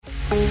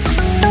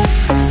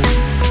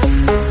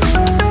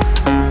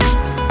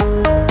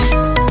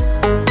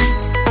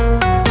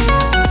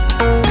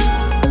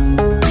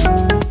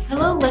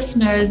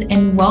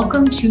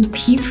welcome to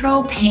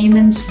PPRO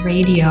Payments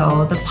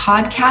Radio, the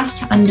podcast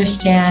to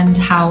understand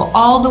how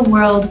all the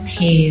world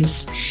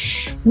pays.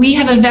 We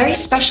have a very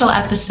special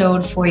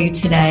episode for you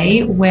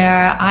today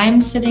where I'm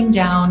sitting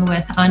down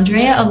with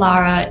Andrea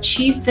Alara,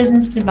 Chief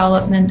Business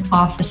Development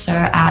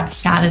Officer at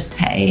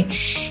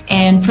Satispay.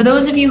 And for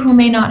those of you who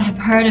may not have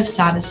heard of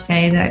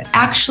Satispay, they're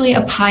actually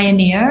a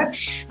pioneer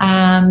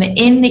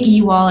in the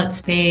e-wallet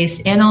space,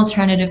 in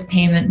alternative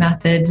payment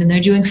methods, and they're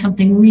doing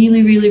something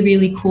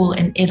really cool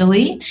in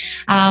Italy.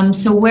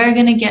 So we're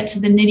going to get to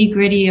the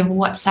nitty-gritty of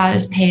what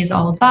Satispay is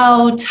all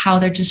about, how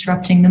they're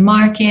disrupting the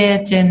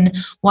market, and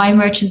why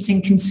merchants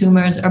and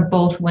consumers are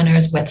both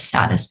winners with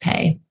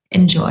Satispay.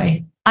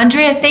 Enjoy.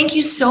 Andrea, thank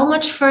you so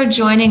much for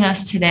joining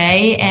us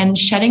today and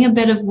shedding a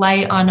bit of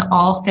light on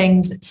all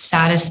things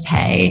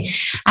Satispay.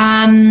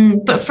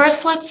 But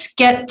first, let's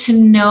get to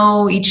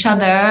know each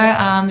other.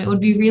 It would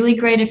be really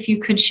great if you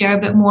could share a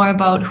bit more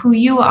about who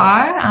you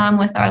are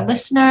with our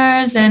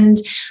listeners and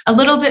a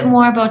little bit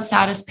more about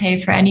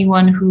Satispay for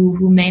anyone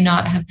who may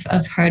not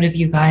have heard of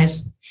you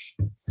guys.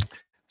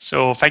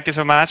 So thank you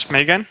so much,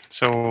 Megan.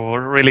 So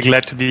really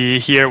glad to be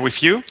here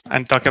with you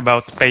and talk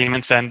about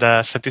payments and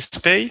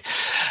Satispay.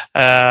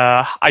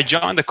 I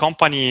joined the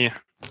company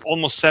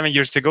almost 7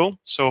 years ago.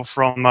 So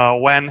from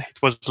when it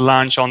was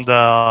launched on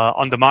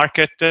the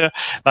market,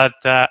 but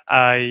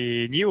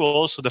I knew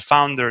also the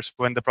founders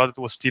when the product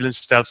was still in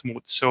stealth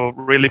mode. So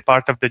really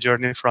part of the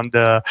journey from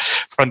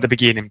the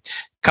beginning.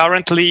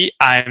 Currently,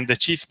 I'm the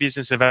Chief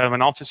Business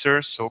Development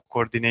Officer, so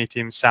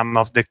coordinating some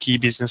of the key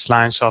business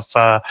lines of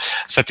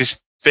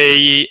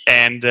Satispay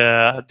and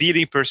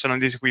dealing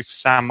personally with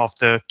some of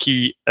the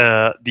key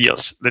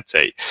deals, let's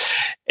say.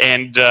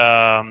 And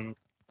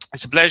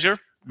it's a pleasure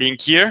being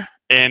here.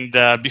 And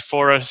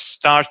before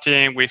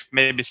starting with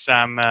maybe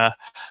some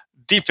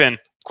deepened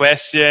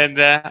question,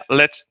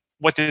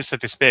 what is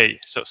Satispay?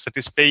 So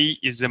Satispay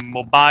is a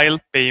mobile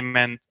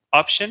payment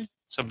option.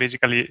 So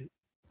basically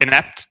an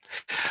app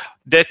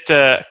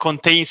that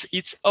contains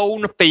its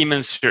own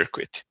payment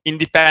circuit,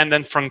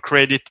 independent from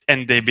credit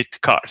and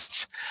debit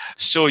cards.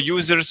 So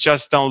users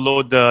just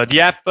download the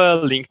app,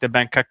 link the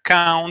bank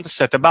account,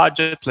 set a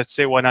budget, let's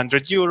say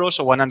 100 euros.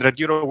 So 100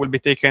 euro will be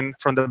taken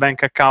from the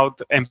bank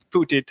account and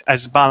put it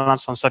as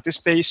balance on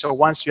Satispay. So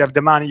once you have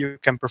the money, you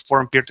can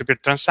perform peer-to-peer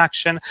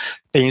transaction,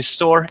 pay in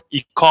store,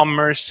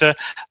 e-commerce,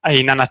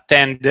 in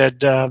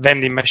unattended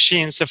vending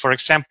machines, for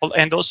example,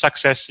 and also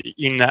access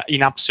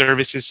in-app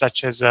services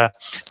such as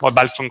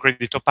mobile phone credit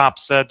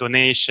top-ups,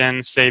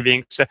 donations,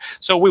 savings.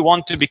 So we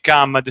want to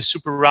become the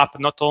super app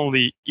not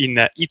only in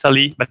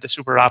Italy, but the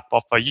super app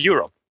of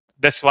Europe.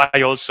 That's why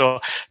also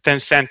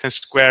Tencent and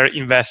Square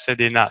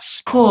invested in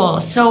us. Cool.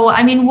 So,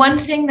 I mean, one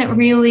thing that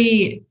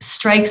really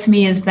strikes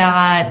me is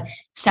that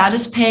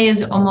Satispay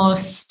is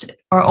almost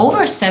or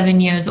over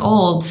 7 years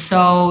old.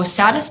 So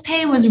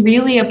Satispay was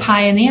really a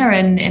pioneer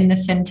in the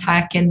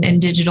fintech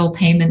and digital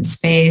payment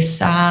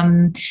space.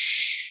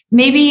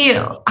 Maybe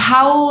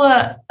how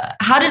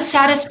did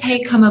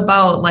Satispay come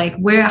about? Like,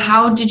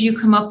 how did you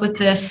come up with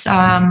this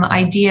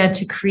idea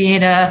to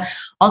create a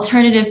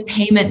alternative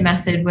payment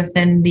method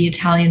within the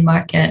Italian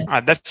market?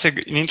 That's an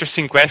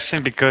interesting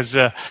question because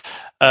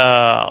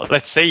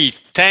let's say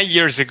 10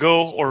 years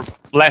ago or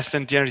less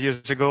than 10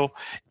 years ago,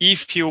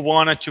 if you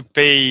wanted to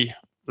pay,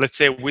 let's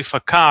say with a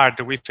card,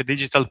 with a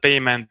digital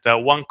payment,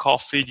 one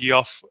coffee,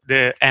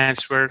 the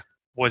answer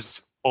was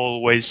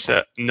always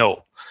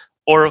no.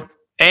 Or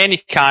any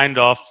kind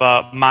of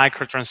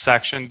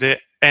microtransaction, the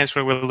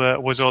answer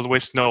was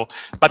always no.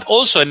 But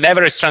also an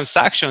average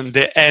transaction,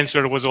 the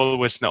answer was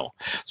always no.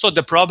 So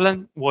the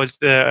problem was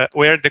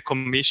where the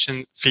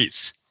commission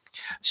fees.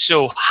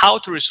 So how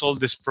to resolve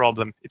this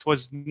problem? It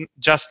was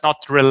just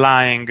not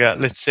relying,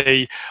 let's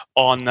say,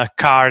 on a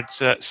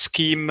cards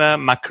scheme,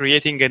 but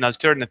creating an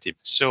alternative.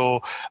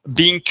 So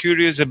being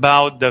curious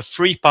about the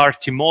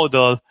free-party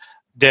model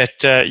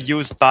that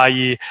used by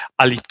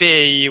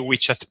Alipay,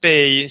 WeChat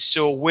Pay,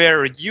 so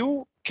where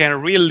you can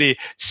really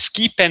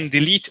skip and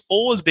delete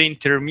all the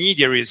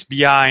intermediaries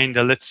behind,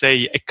 let's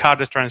say, a card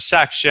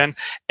transaction,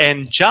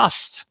 and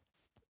just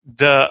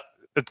the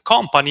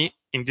company,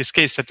 in this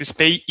case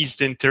Satispay, is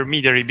the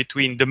intermediary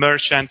between the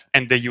merchant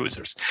and the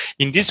users.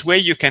 In this way,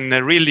 you can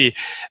really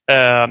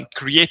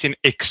create an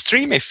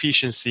extreme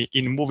efficiency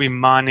in moving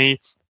money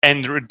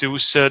and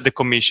reduce the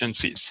commission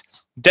fees.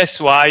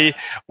 That's why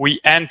we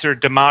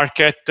entered the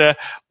market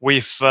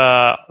with,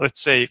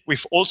 let's say,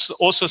 with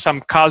also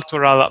some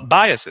cultural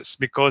biases,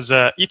 because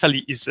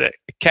Italy is a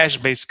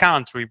cash-based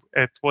country.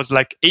 It was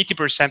like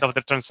 80% of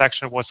the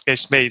transaction was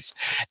cash-based.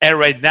 And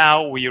right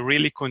now, we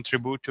really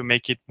contribute to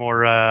make it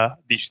more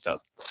digital.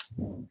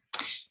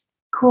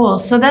 Cool.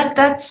 So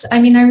that's, I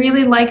mean, I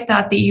really like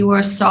that you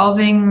were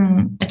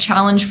solving a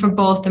challenge for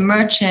both the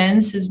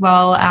merchants as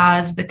well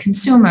as the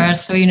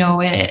consumers. So,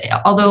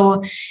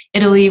 although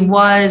Italy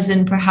was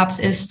and perhaps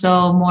is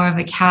still more of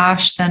a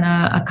cash than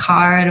a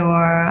card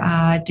or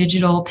a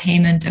digital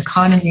payment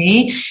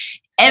economy,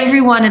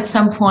 everyone at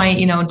some point,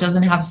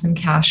 doesn't have some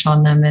cash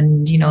on them.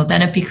 And,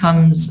 then it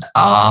becomes,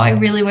 oh, I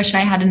really wish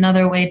I had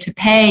another way to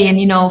pay. And,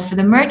 for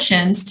the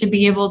merchants to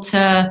be able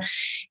to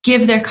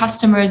give their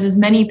customers as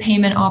many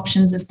payment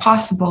options as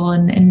possible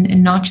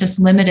and not just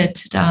limit it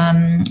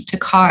to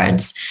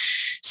cards.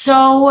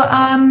 So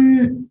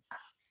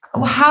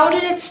how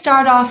did it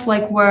start off?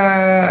 Like,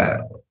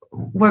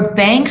 were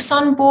banks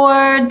on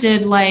board?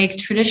 Did like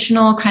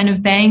traditional kind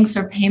of banks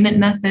or payment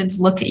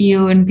methods look at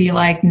you and be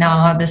like,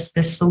 nah, this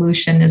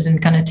solution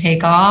isn't going to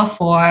take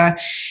off?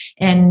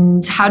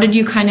 And how did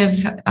you kind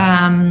of,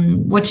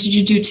 what did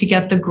you do to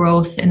get the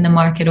growth in the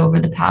market over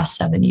the past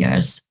 7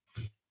 years?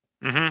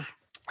 Mm-hmm.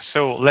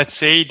 So let's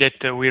say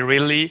that we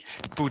really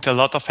put a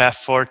lot of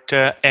effort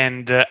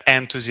and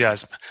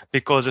enthusiasm,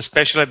 because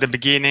especially at the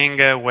beginning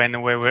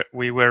when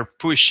we were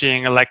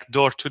pushing like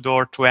door to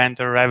door to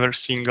enter every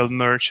single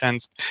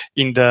merchant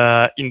in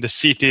the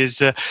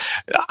cities,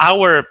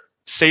 our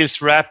sales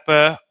rep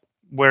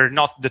were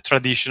not the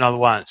traditional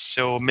ones.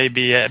 So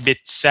maybe a bit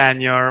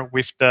senior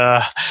with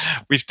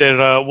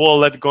their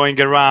wallet going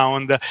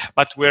around,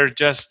 but we're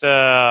just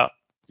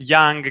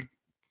young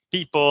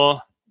people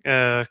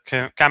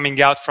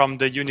coming out from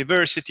the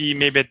university,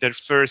 maybe at their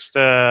first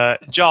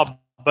job,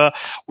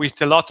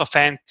 with a lot of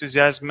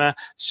enthusiasm,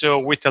 so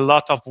with a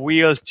lot of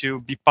will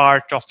to be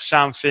part of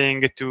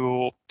something,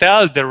 to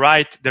tell the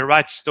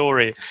right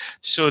story.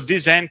 So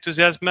this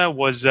enthusiasm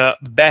was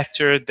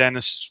better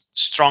than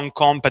strong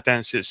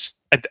competencies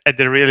at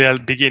the real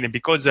beginning,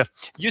 because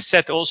you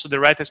set also the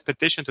right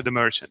expectation to the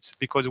merchants,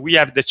 because we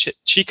have the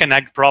chicken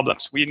egg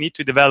problems. We need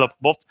to develop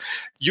both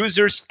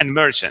users and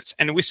merchants,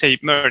 and we say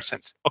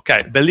merchants, okay,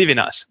 believe in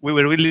us. We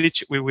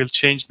will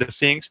change the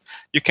things.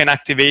 You can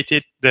activate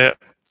it. There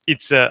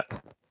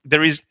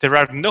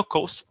are no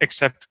costs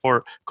except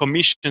for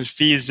commission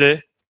fees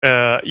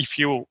if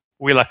you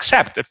will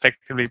accept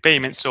effectively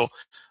payment. So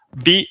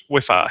be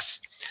with us.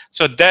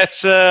 So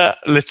that's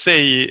let's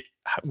say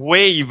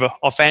wave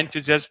of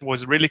enthusiasm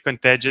was really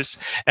contagious,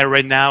 and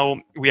right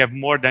now we have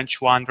more than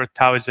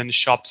 200,000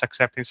 shops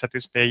accepting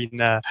Satispay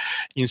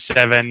in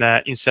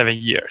 7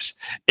 years.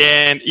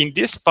 And in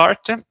this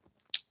part,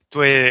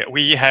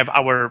 we have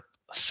our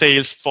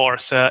sales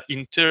force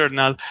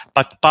internal,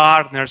 but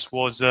partners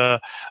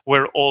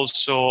were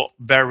also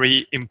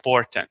very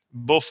important,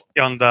 both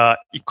on the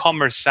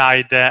e-commerce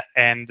side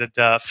and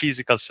the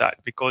physical side,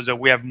 because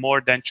we have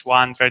more than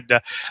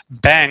 200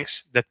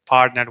 banks that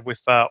partnered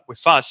with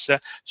us,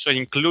 so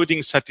including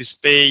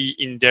Satispay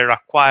in their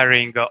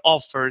acquiring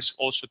offers,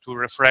 also to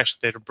refresh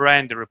their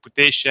brand, their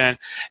reputation,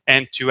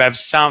 and to have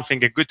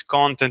something, a good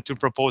content to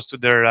propose to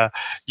their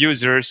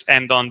users.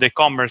 And on the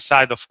e-commerce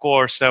side, of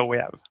course,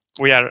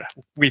 we are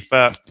with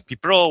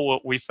PPRO,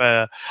 with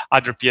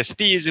other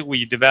PSPs.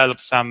 We developed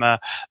some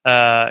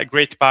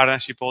great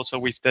partnership also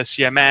with the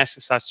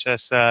CMS, such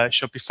as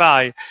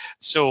Shopify.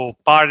 So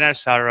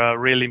partners are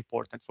really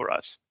important for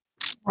us.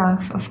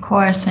 Of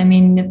course. I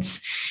mean,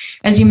 it's,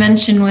 as you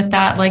mentioned, with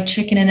that like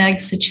chicken and egg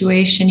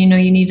situation, you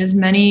need as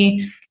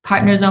many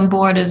partners on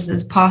board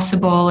as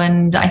possible.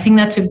 And I think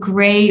that's a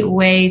great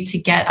way to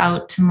get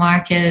out to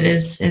market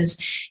is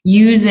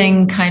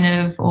using kind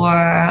of,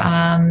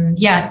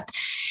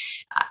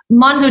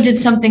 Monzo did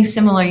something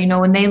similar.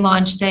 When they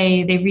launched,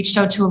 they reached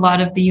out to a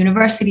lot of the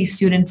university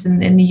students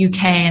in the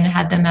UK and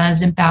had them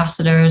as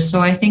ambassadors.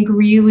 So I think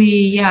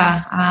really,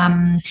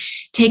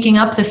 taking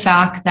up the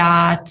fact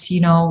that,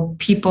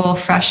 people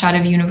fresh out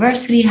of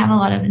university have a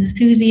lot of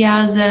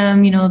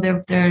enthusiasm,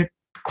 they're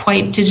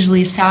quite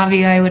digitally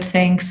savvy, I would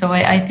think. So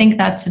I think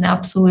that's an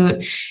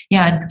absolute,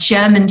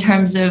 gem in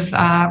terms of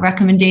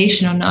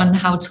recommendation on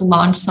how to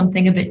launch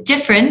something a bit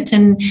different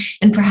and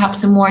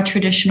perhaps a more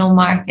traditional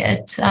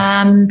market.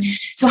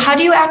 So how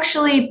do you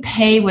actually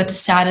pay with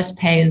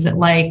Satispay? Is it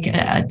like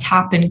a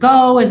tap and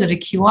go? Is it a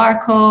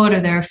QR code?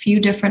 Are there a few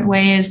different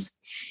ways?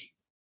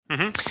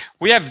 Mm-hmm.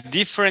 We have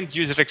different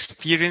user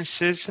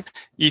experiences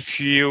if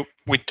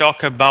we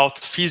talk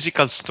about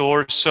physical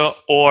stores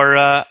or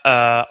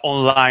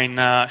online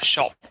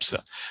shops.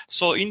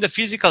 So in the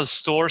physical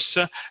stores,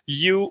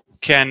 you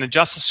can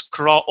just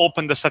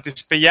open the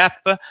Satispay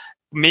app.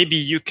 Maybe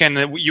you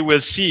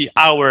will see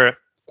our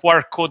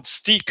QR code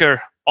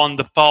sticker on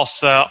the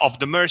POS of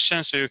the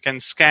merchant, so you can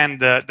scan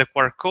the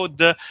QR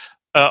code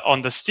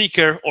on the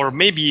sticker, or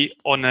maybe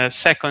on a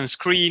second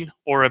screen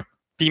or a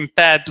PIN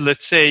pad,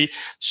 let's say.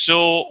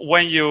 So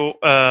when you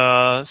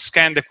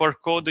scan the QR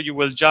code, you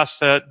will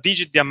just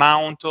digit the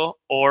amount,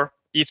 or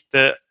if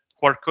the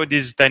QR code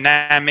is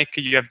dynamic,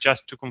 you have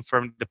just to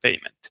confirm the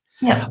payment.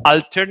 Yeah.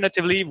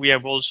 Alternatively, we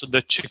have also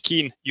the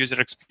check-in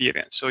user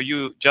experience. So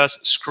you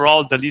just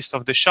scroll the list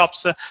of the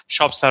shops.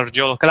 Shops are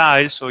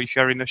geolocalized, so if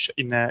you're in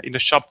a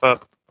shop,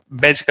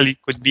 basically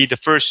could be the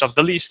first of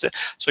the list.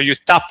 So you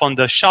tap on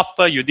the shop,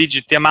 you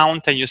digit the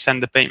amount, and you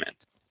send the payment.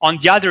 On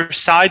the other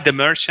side, the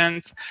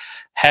merchants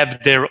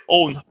have their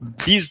own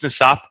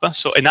business app,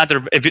 so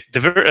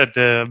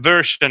the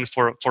version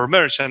for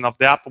merchant of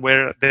the app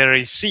where they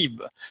receive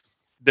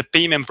the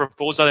payment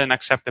proposal and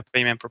accept the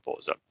payment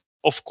proposal.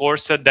 Of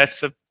course,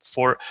 that's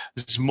for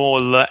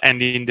small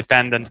and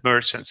independent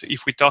merchants.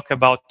 If we talk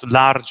about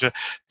large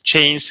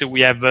chains,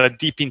 we have a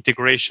deep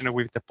integration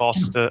with the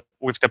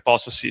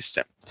POS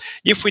system.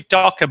 If we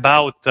talk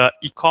about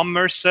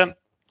e-commerce,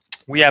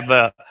 we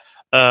have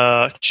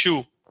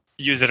two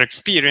user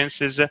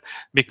experiences,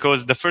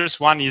 because the first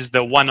one is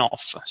the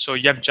one-off. So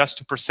you have just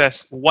to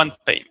process one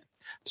payment.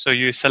 So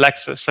you select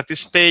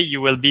Satispay,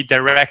 you will be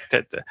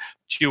directed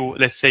to,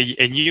 let's say,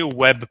 a new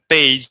web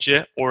page,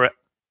 or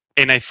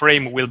an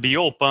iframe will be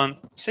open,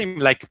 same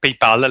like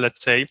PayPal,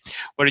 let's say,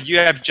 where you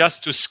have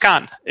just to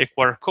scan a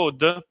QR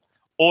code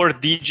or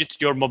digit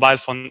your mobile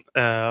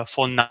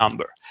phone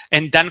number,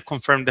 and then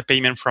confirm the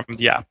payment from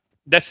the app.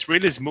 That's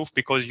really smooth,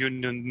 because you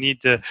don't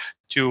need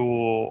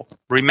to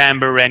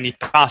remember any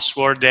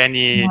password,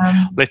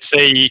 let's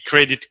say,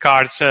 credit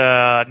cards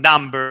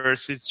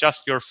numbers. It's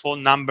just your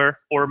phone number,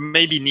 or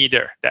maybe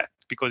neither that,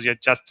 because you have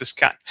just to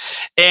scan.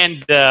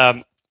 And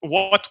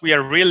what we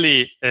are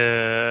really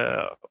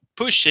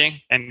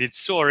pushing, and it's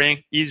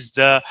soaring, is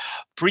the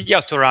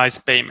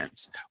pre-authorized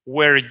payments,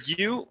 where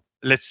you,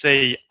 let's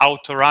say,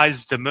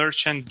 authorize the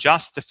merchant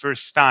just the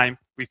first time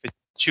with a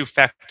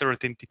two-factor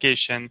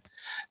authentication.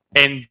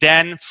 And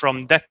then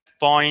from that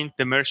point,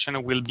 the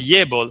merchant will be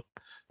able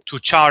to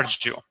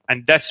charge you.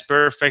 And that's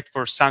perfect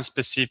for some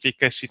specific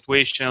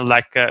situation,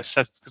 like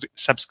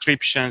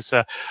subscriptions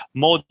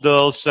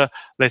models,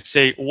 let's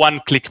say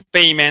one-click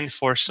payment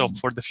for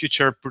the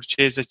future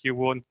purchase that you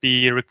won't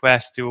be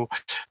requested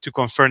to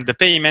confirm the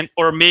payment,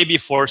 or maybe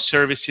for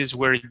services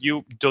where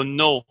you don't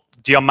know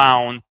the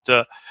amount,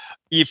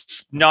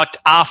 if not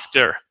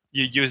after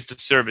you use the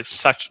service,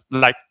 such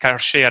like car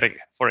sharing,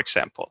 for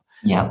example.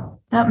 Yeah,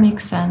 that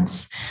makes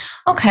sense.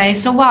 Okay,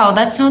 so wow,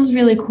 that sounds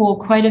really cool.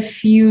 Quite a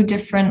few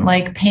different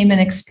like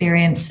payment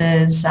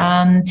experiences.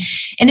 And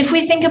if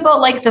we think about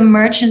like the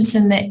merchants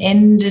in the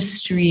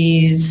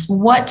industries,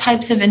 what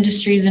types of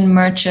industries and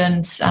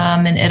merchants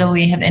in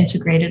Italy have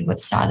integrated with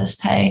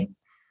Satispay?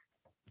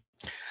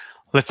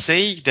 Let's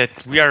say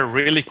that we are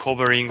really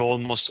covering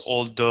almost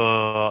all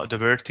the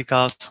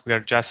verticals. We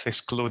are just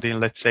excluding,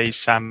 let's say,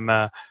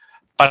 some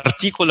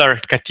particular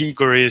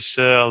categories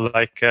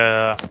like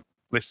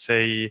let's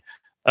say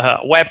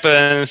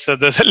weapons,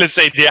 let's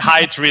say the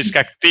high risk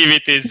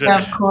activities.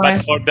 Yeah,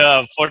 but for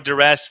the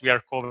rest, we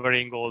are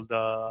covering all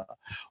the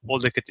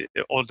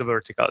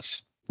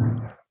verticals.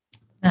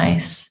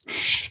 Nice.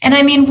 And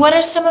I mean, what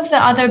are some of the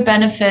other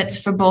benefits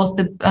for both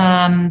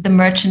the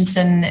merchants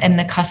and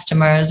the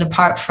customers,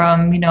 apart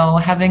from,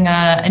 having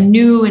a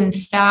new and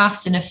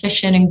fast and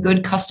efficient and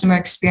good customer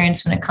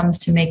experience when it comes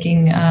to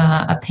making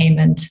a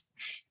payment?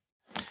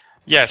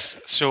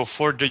 Yes, so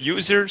for the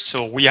user,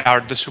 so we are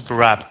the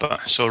super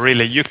app. So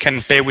really, you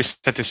can pay with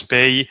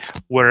Satispay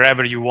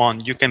wherever you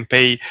want. You can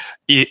pay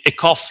a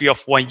coffee of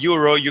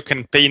 €1. You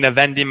can pay in a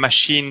vending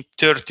machine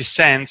 30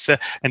 cents,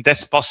 and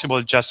that's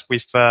possible just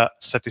with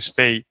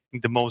Satispay in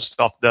the most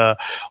of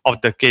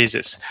the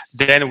cases.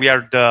 Then we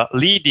are the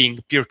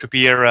leading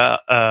peer-to-peer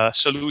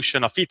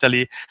solution of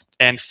Italy,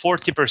 and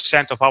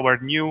 40% of our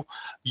new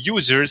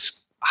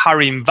users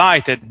are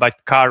invited by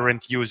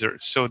current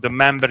users. So the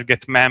member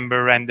get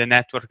member, and the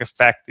network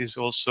effect is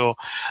also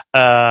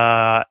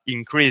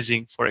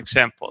increasing, for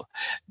example.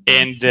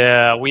 And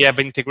we have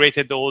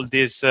integrated all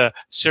these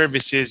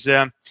services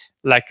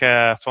like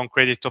phone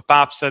credit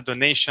top-ups,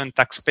 donation,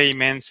 tax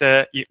payments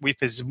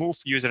with a smooth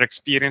user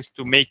experience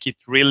to make it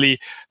really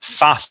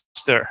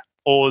faster,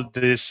 all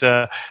these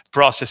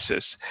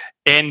processes.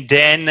 And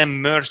then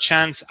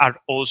merchants are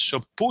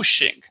also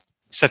pushing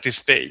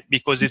Satispay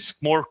because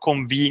it's more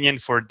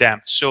convenient for them.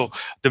 So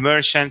the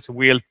merchants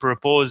will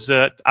propose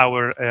the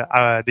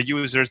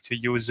users to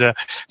use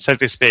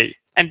Satispay,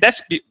 and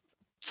that's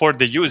for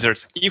the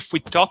users. If we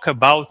talk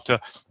about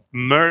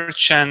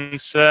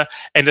merchants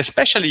and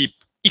especially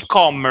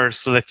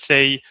e-commerce, let's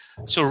say,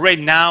 so right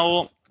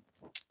now,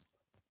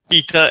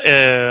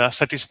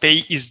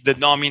 Satispay is the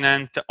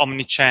dominant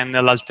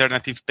omni-channel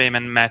alternative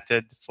payment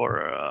method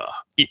for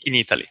in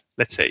Italy,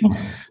 let's say.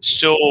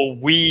 So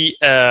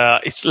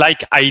it's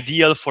like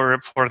ideal for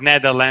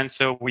Netherlands.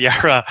 So we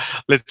are,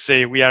 let's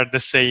say, we are the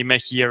same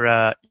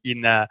here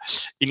in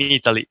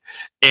Italy,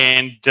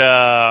 and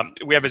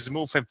we have a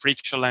smooth and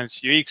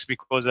frictionless UX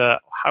because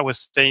I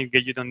was saying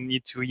that you don't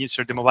need to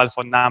insert the mobile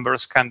phone number,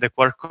 scan the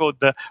QR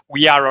code.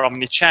 We are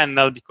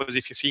omni-channel because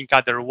if you think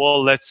other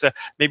wallets,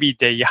 maybe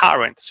they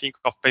aren't. Think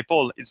of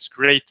PayPal; it's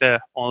great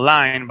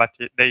online, but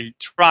they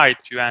tried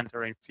to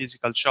enter in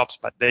physical shops,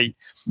 but they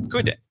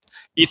couldn't.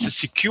 It's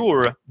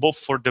secure both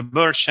for the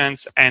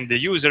merchants and the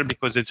user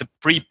because it's a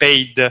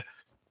prepaid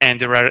and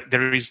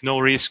there is no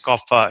risk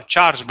of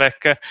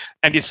chargeback.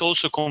 And it's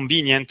also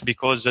convenient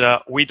because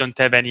we don't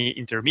have any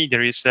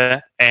intermediaries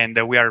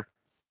and we are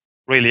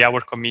really,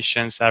 our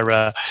commissions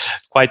are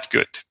quite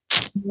good.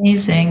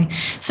 Amazing.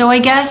 So I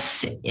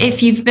guess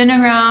if you've been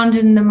around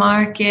in the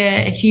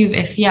market, if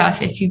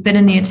you've been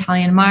in the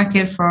Italian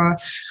market for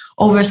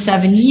over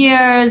 7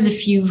 years,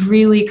 if you've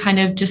really kind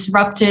of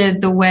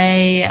disrupted the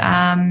way,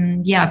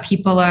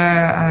 people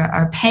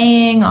are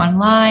paying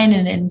online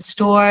and in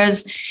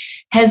stores,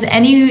 has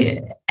any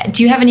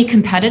Do you have any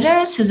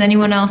competitors? Has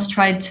anyone else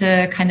tried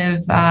to kind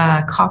of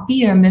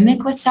copy or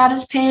mimic what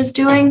Satispay is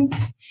doing?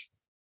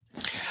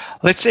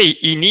 Let's say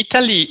in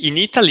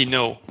Italy,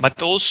 no,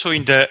 but also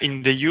in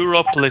the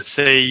Europe, let's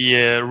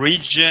say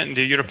region,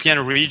 the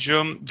European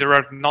region, there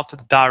are not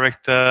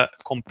direct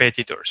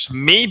competitors.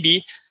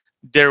 Maybe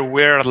there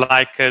were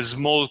like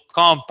small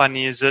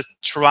companies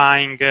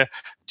trying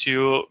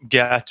to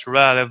get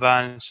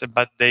relevance,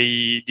 but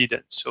they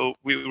didn't. So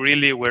we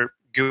really were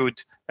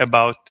good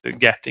about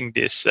getting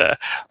this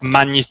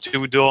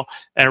magnitude,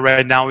 and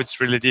right now it's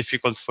really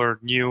difficult for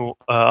new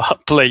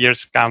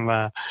players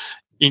come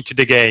into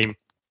the game.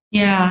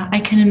 Yeah, I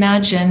can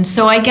imagine.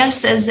 So I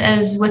guess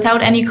as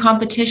without any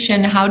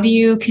competition, how do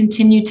you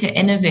continue to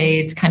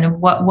innovate? Kind of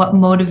what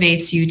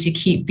motivates you to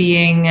keep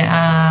being,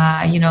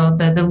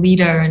 the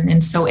leader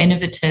and so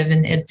innovative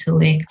in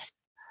Italy?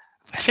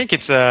 I think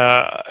it's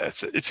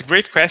a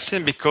great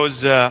question,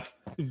 because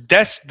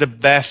that's the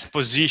best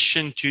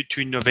position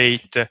to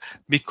innovate.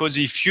 Because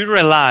if you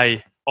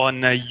rely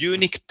on a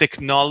unique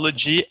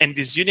technology, and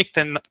this unique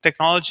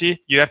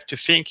technology, you have to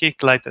think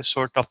it like a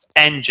sort of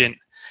engine.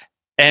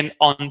 And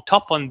on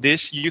top of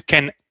this, you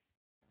can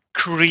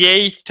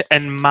create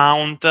and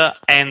mount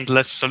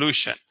endless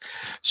solution.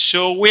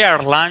 So we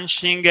are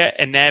launching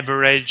an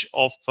average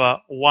of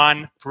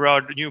one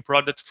new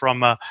product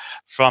from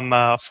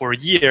for a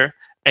year,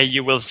 and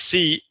you will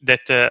see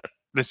that.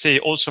 Let's say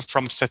also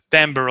from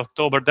September,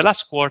 October, the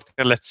last quarter,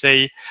 let's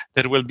say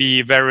there will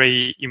be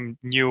very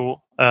new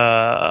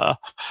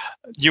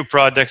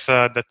products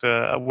that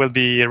will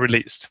be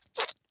released.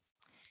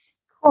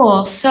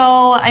 Cool.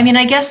 So, I mean,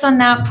 I guess on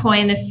that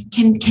point,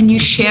 can you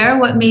share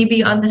what may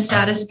be on the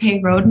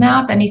Satispay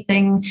roadmap?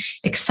 Anything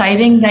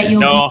exciting that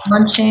you'll be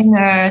launching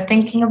or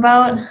thinking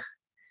about?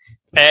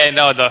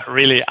 No,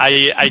 really,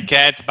 I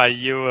can't. But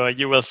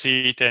you will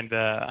see it, and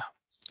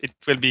it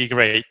will be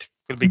great.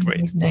 It will be great.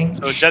 Amazing.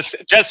 So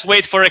just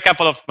wait for a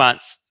couple of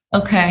months.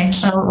 Okay,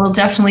 we'll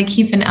definitely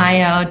keep an eye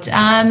out.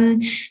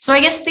 So I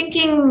guess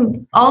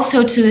thinking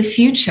also to the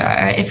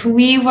future, if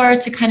we were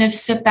to kind of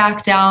sit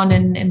back down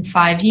in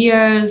 5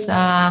 years,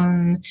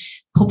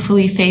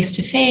 hopefully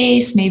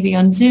face-to-face, maybe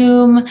on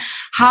Zoom,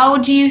 how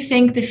do you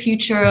think the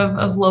future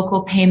of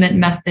local payment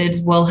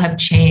methods will have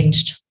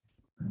changed?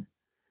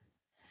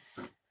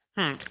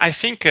 I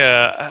think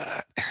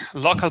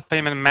local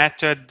payment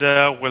method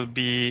will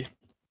be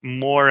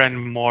more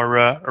and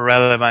more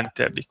relevant,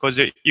 because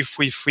if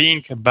we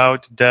think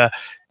about the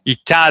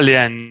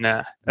Italian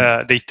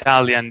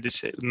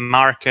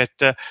market,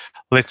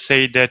 let's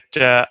say that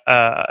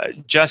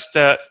just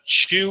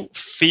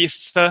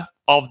 2/5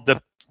 of the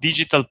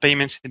digital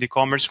payments in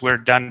e-commerce were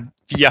done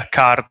via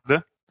card.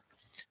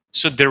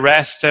 So the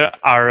rest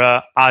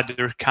are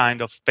other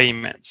kind of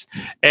payments,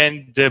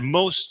 and the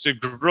most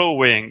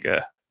growing,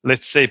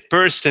 let's say,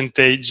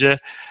 percentage,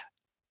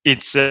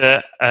 it's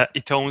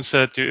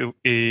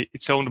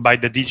owned by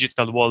the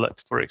digital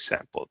wallet, for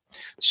example.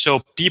 So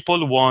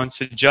people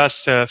want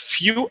just a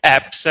few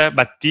apps,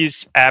 but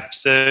these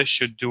apps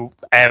should do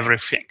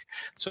everything.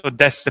 So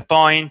that's the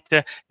point.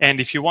 And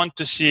if you want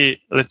to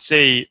see, let's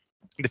say,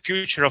 the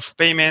future of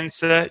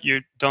payments,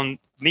 you don't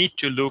need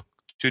to look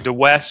to the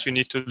West, you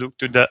need to look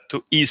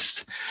to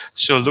East.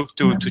 So look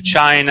to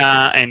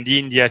China and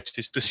India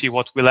to see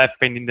what will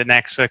happen in the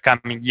next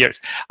coming years.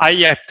 I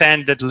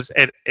attended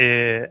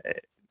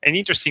an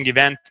interesting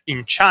event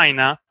in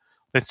China,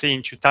 let's say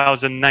in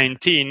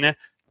 2019,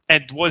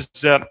 and it was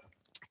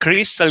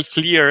crystal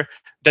clear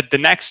that the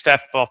next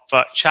step of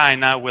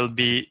China will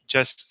be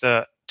just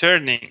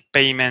turning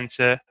payments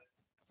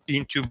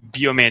into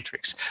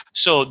biometrics.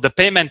 So the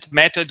payment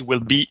method will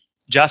be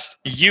just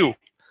you.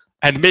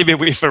 And maybe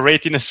with a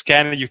retina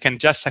scan, you can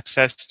just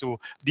access to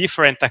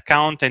different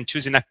account and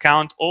choose an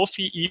account. Or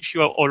if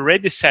you are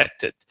already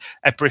set it,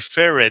 a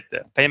preferred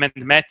payment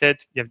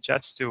method, you have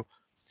just to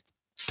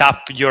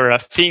tap your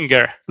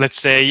finger, let's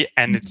say,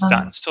 and it's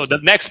done. So the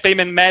next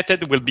payment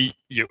method will be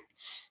you.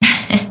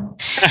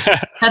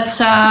 That's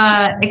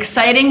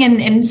exciting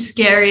and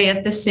scary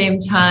at the same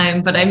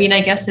time. But I mean,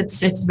 I guess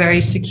it's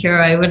very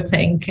secure, I would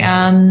think.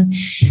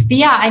 But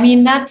yeah, I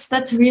mean,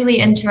 that's really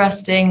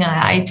interesting.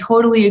 I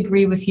totally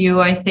agree with you.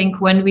 I think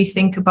when we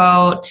think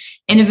about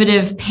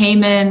innovative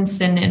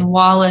payments and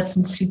wallets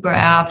and super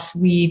apps,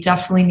 we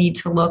definitely need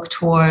to look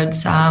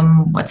towards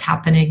what's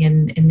happening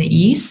in the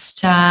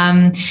East.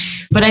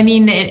 But I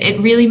mean, it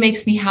really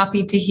makes me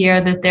happy to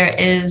hear that there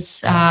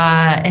is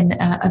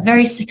a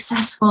very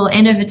successful,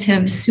 innovative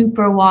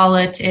super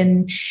wallet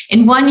in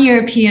one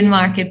European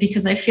market,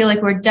 because I feel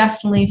like we're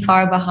definitely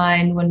far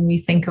behind when we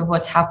think of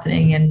what's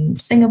happening in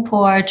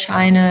Singapore,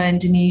 China,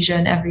 Indonesia,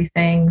 and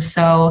everything.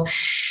 So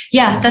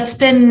yeah, that's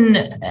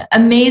been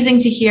amazing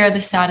to hear the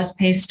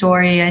Satispay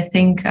story. I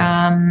think,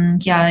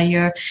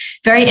 you're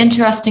very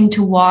interesting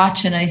to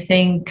watch. And I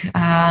think,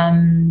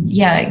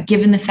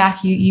 given the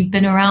fact you've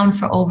been around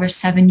for over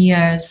 7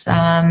 years,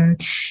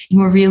 you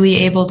were really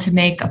able to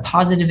make a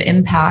positive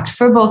impact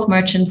for both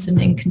merchants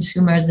and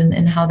consumers in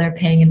in how they're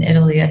paying in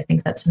Italy. I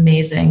think that's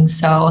amazing.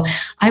 So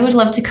I would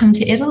love to come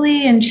to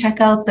Italy and check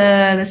out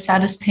the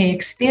Satispay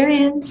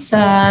experience.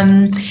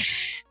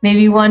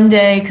 Maybe one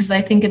day, because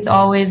I think it's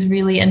always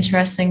really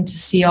interesting to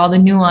see all the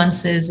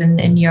nuances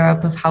in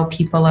Europe of how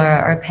people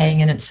are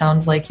paying. And it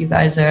sounds like you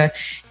guys are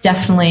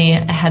definitely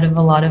ahead of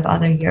a lot of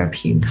other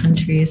European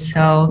countries.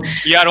 So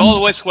you are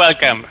always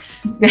welcome.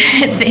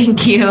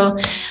 Thank you.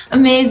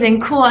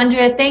 Amazing. Cool.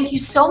 Andrea, thank you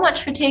so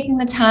much for taking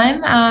the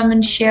time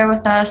and share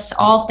with us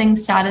all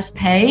things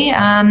Satispay.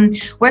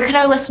 Where can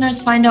our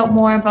listeners find out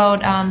more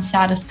about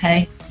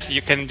Satispay?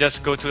 You can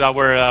just go to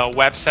our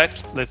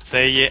website, let's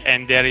say,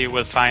 and there you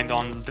will find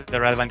on the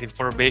relevant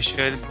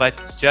information. But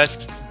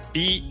just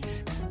be,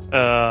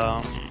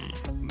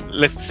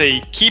 let's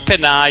say, keep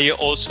an eye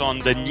also on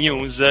the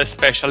news,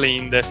 especially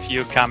in the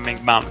few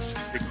coming months,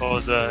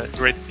 because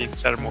great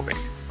things are moving.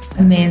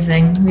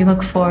 Amazing. We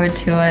look forward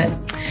to it.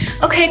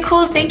 Okay,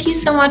 cool. Thank you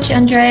so much,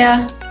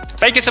 Andrea.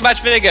 Thank you so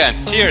much,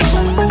 Megan.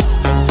 Cheers.